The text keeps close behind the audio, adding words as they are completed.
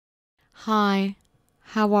Hi,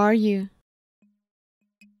 how are you?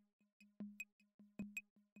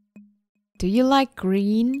 Do you like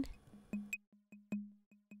green?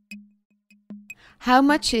 How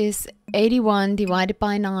much is 81 divided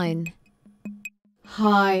by 9?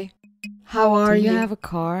 Hi, how are Do you? you have a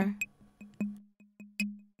car?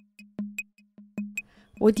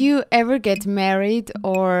 Would you ever get married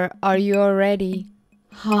or are you already?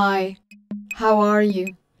 Hi, how are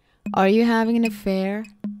you? Are you having an affair?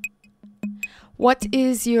 What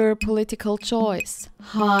is your political choice?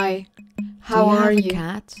 Hi, Do how you are have a you?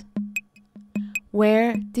 cat?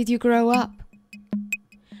 Where did you grow up?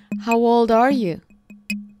 How old are you?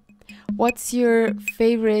 What's your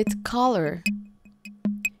favorite color?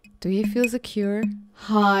 Do you feel secure?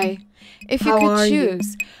 Hi, If you how could are you?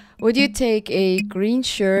 choose, would you take a green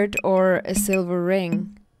shirt or a silver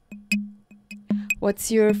ring?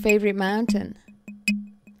 What's your favorite mountain?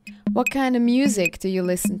 What kind of music do you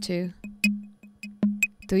listen to?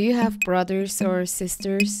 Do you have brothers or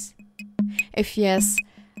sisters? If yes,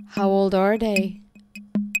 how old are they?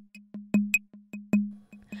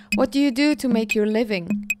 What do you do to make your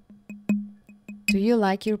living? Do you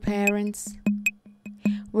like your parents?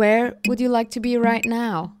 Where would you like to be right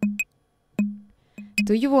now?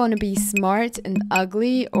 Do you want to be smart and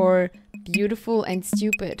ugly or beautiful and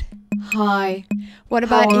stupid? Hi, What How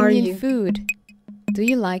about are Indian you? food? Do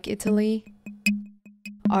you like Italy?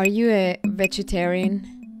 Are you a vegetarian?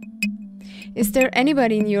 Is there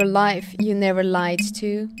anybody in your life you never lied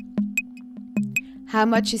to? How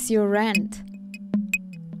much is your rent?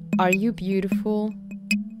 Are you beautiful?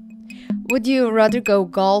 Would you rather go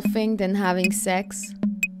golfing than having sex?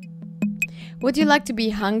 Would you like to be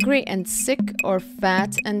hungry and sick or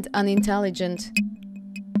fat and unintelligent?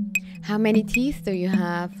 How many teeth do you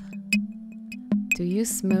have? Do you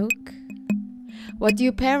smoke? What do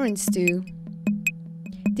your parents do?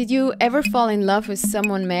 Did you ever fall in love with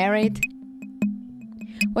someone married?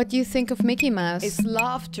 What do you think of Mickey Mouse? Is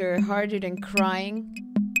laughter harder than crying?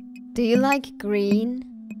 Do you like green?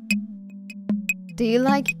 Do you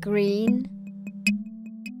like green?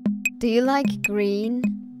 Do you like green?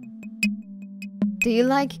 Do you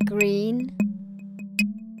like green?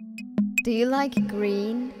 Do you like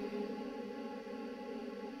green?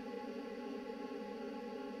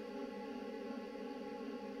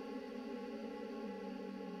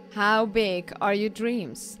 How big are your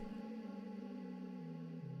dreams?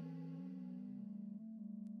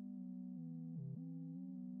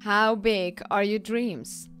 How big are your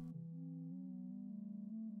dreams?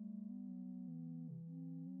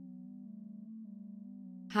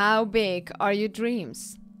 How big are your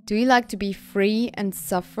dreams? Do you like to be free and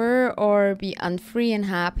suffer or be unfree and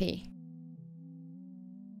happy?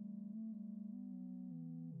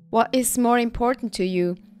 What is more important to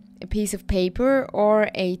you, a piece of paper or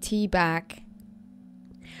a tea bag?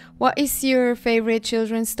 What is your favorite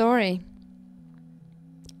children's story?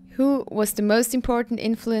 Who was the most important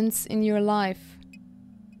influence in your life?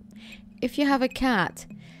 If you have a cat,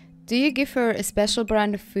 do you give her a special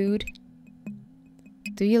brand of food?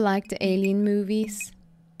 Do you like the Alien movies?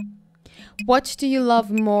 What do you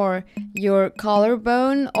love more, your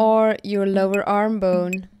collarbone or your lower arm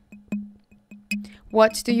bone?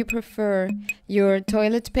 What do you prefer, your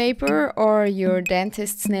toilet paper or your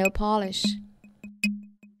dentist's nail polish?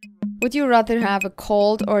 Would you rather have a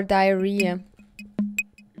cold or diarrhea?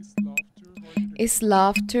 Is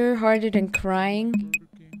laughter harder than crying?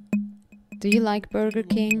 Do you like Burger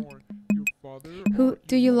King? Who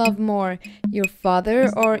do you love more, your father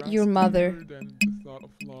or your mother?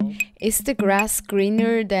 Is the grass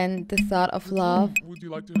greener than the thought of love? Would you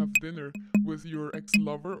like to have dinner with your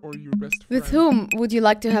ex-lover or your best friend? With whom would you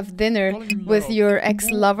like to have dinner? Falling in With love. your Who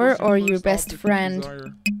ex-lover was your or your first best object of friend?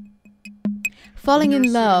 desire? Falling When in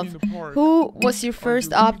you're sitting love. in the park, Who what was your are you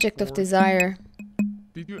first looking object of for? desire?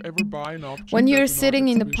 Did you ever buy an object When at you're an sitting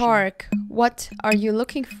art in the exhibition? park, what are you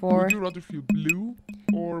looking for? Would you rather feel blue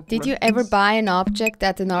or Did you ever breathless? buy an object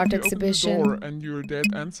at an art If you open the door exhibition? and your dead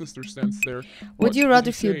ancestor stands there, Would what you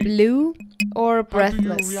rather feel say? blue or How do you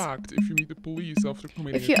breathless? react if you meet the police after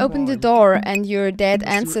committing If you a open the crime? door and your dead Does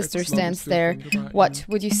your ancestor ex-lover stands still there, think about what you?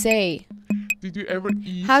 would you say? Did you ever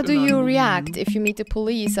eat How an do you animal react knew? if you meet the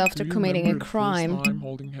police after Do you committing a remember the first crime? time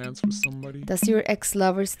holding hands with somebody? Does your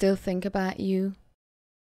ex-lover still think about you?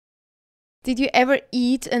 Did you ever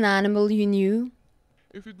eat an animal you knew?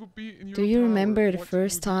 If it would be in your Do you power, remember the what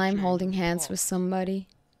first would you time change holding of the hands with past? somebody?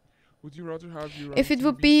 Would you rather have your If own it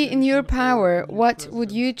would TV be in your station or power, a new what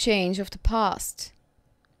would you president? change of the past?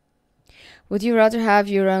 Would you rather have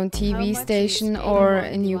your own TV station or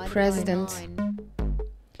a new president?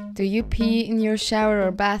 Do you pee in your shower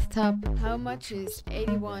or bathtub? How much is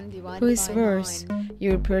 81 divided Who is by worse, 9?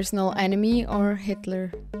 your personal enemy or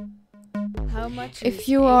Hitler? How much If is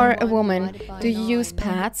you are a 81 woman, divided by do you use 9?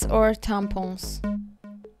 pads or tampons?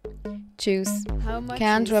 Choose How much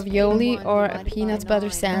canned is ravioli 81 or a divided by peanut butter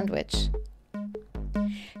 9? sandwich.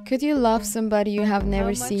 Could you love somebody you have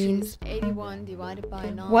never How much seen? is 81 divided by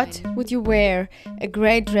 9? What would you wear? A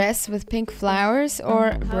grey dress with pink flowers or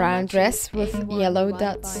a How brown much dress is with 81 yellow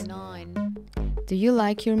divided dots? by 9? Do you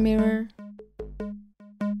like your mirror?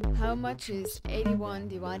 How much is 81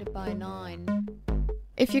 divided by 9?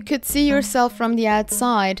 If you could see yourself from the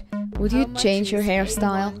outside, would you How much change your is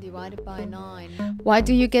hairstyle? 81 divided by 9? Why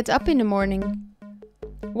do you get up in the morning?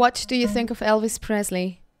 What do you think of Elvis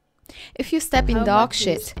Presley? If you step in How dog much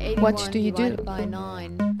is shit, what 81 do you do? divided by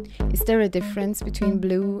 9? Is there a difference between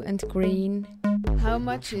blue and green? How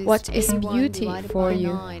much is What is 81 beauty divided for by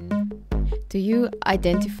you? 9? Do you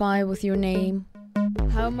identify with your name?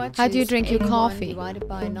 How much How do you is drink your 81 coffee? divided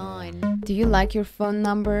by 9? Do you like your phone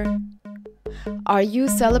number? Are you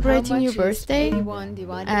celebrating How your much birthday? is 81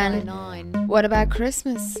 divided And by 9? what about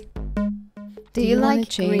Christmas? Do you wanna like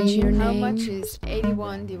change your How name? much is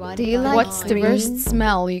 81 divided Do you by like What's 9? the worst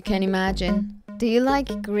smell you can imagine? Do you like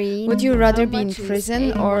green? Would you rather be in much is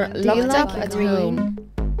prison or 81 locked divided up by at 9? home?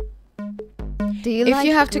 Do you If like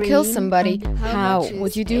you have to kill green? somebody, how much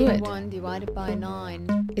would is you do it? 81 divided by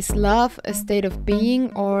 9? Is love a state of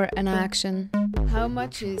being or an action? How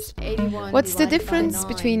much is 81 What's the divided by difference 9?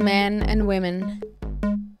 between men and women?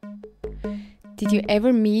 Did you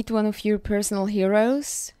ever meet one of your personal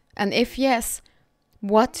heroes? And if yes,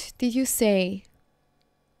 what did you say?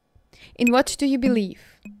 In what do you believe?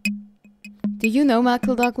 Do you know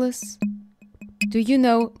Michael Douglas? Do you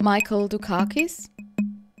know Michael Dukakis?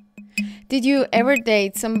 Did you ever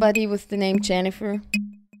date somebody with the name Jennifer?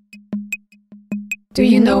 Do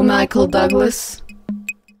you know Michael Douglas?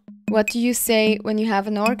 What do you say when you have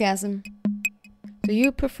an orgasm? Do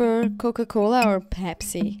you prefer Coca-Cola or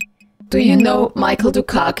Pepsi? Do you know Michael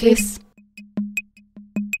Dukakis?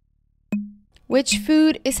 Which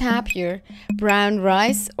food is happier, brown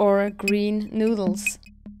rice or green noodles?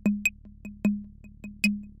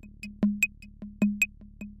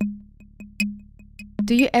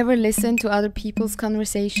 Do you ever listen to other people's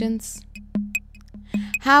conversations?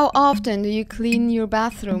 How often do you clean your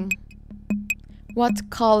bathroom? What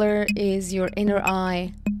color is your inner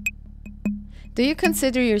eye? Do you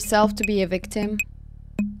consider yourself to be a victim?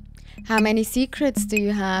 How many secrets do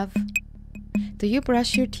you have? Do you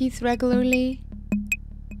brush your teeth regularly?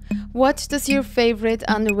 What does your favorite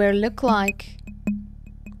underwear look like?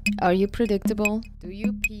 Are you predictable? Do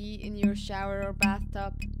you pee in your shower or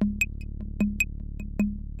bathtub?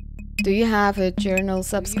 Do you have a journal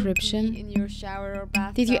subscription? in your shower or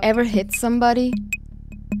bathtub? Did you ever hit somebody?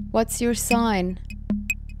 What's your sign?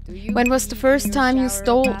 When was the first time you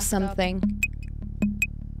stole something?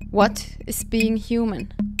 What is being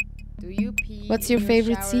human? What's your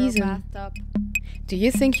favorite season? Do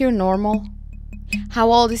you think you're normal?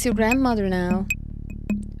 How old is your grandmother now?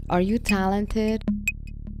 Are you talented?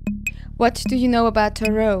 What do you know about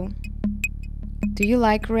tarot? Do you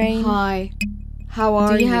like rain? Hi. How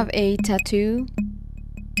are Do you have a tattoo?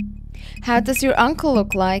 How does your uncle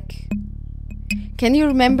look like? Can you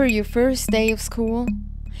remember your first day of school?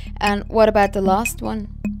 And what about the last one?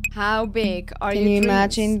 How big are your Can you dreams?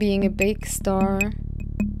 imagine being a big star?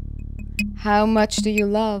 How much do you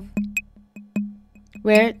love?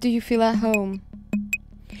 Where do you feel at home?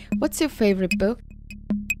 What's your favorite book?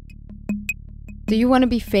 Do you want to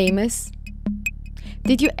be famous?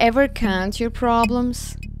 Did you ever count your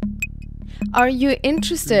problems? Are you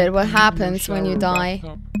interested what happens when you die?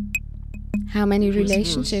 How many Who is worse,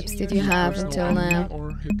 relationships did you your have personal until enemy now?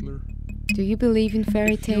 Or Hitler? Do you believe in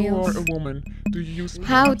fairy If you are tales? a woman, do you use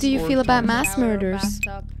How pads do you or feel about tampons? mass murders?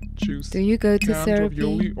 Choose Do you go to canned therapy?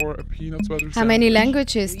 ravioli or a peanut butter How many sandwich.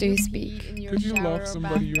 languages do you speak? Could you love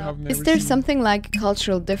somebody you have never Is there seen? something like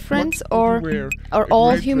cultural difference, What would or you wear? are A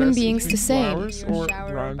all grey human dress with beings the pink same? flowers or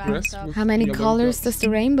brown dress with How many yellow colors dots? does the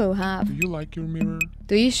rainbow have? Do you like your mirror?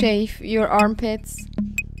 Do you shave your armpits?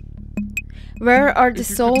 Where are the If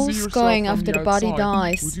you could see souls yourself going from after the body outside,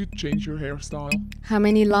 dies? Would you change your hairstyle? How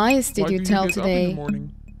many lies Why did you do tell get up in the today?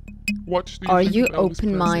 morning? What do you Are think you of Elvis Presley?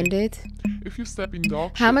 open-minded? If you step in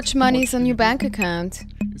dog How shit, much money what is do on you your do? bank account?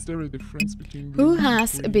 Is there a difference between Who blue and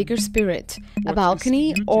has a green? bigger spirit? A What is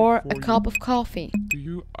balcony beauty or for a you? cup of coffee? Do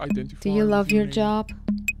you identify Do you with love your name? job?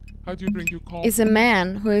 How do you drink your coffee? Is a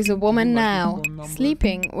man who is a woman like your now phone number?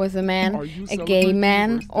 sleeping with a man, Are you a celebrating gay your man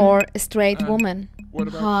birthday? or a straight And woman? What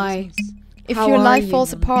about Hi. Christmas? If How your are life you?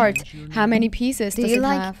 falls apart, Change your how name. many pieces Do does you it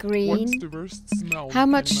like have? green? What's the worst smell How you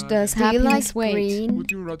much can does imagine? Do you happiness like weight? green?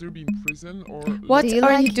 Would you rather be in prison or What Do you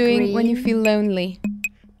are you like doing when you green? feel lonely?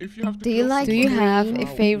 If you have to Do you kill like Do you somebody, have green? a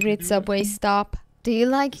how would you favorite do it? subway stop? Do you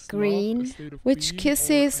like Is love a green? state of Which being or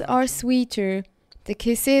kisses an are action? sweeter? The What's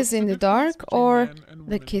kisses in the difference dark between or man and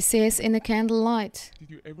the woman? kisses in the candlelight? Did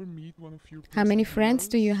you ever meet one of your How many personal friends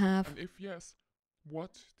do you heroes? have? And if yes,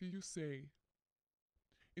 what do you say?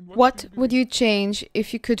 In what What do you would believe? you change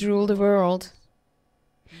if you could Do you rule know the how it world? feels?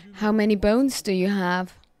 Do you How know many what bones feels? do you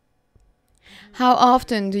have? Did you How ever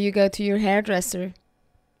often do you go to your hairdresser?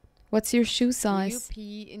 What's your shoe Do you size?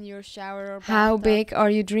 pee in your shower or How bathtub? big are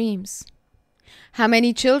your dreams? How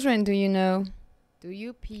many children do you know? Do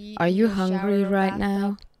you pee Are in you your hungry shower or right bathtub?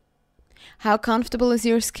 now? How comfortable is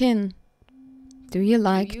your skin? Do you Do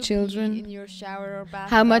like you pee children? in your shower or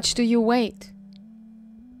bathtub? How much do you weigh?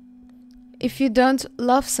 If you don't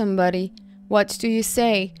love somebody, what do you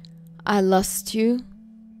say? I lost you.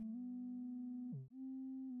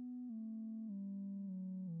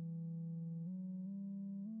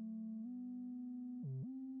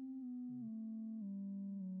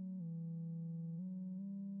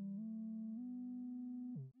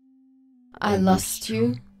 I lost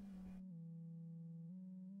you.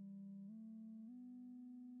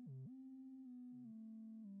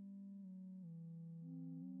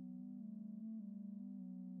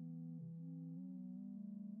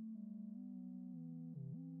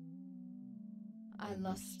 I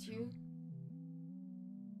lost you.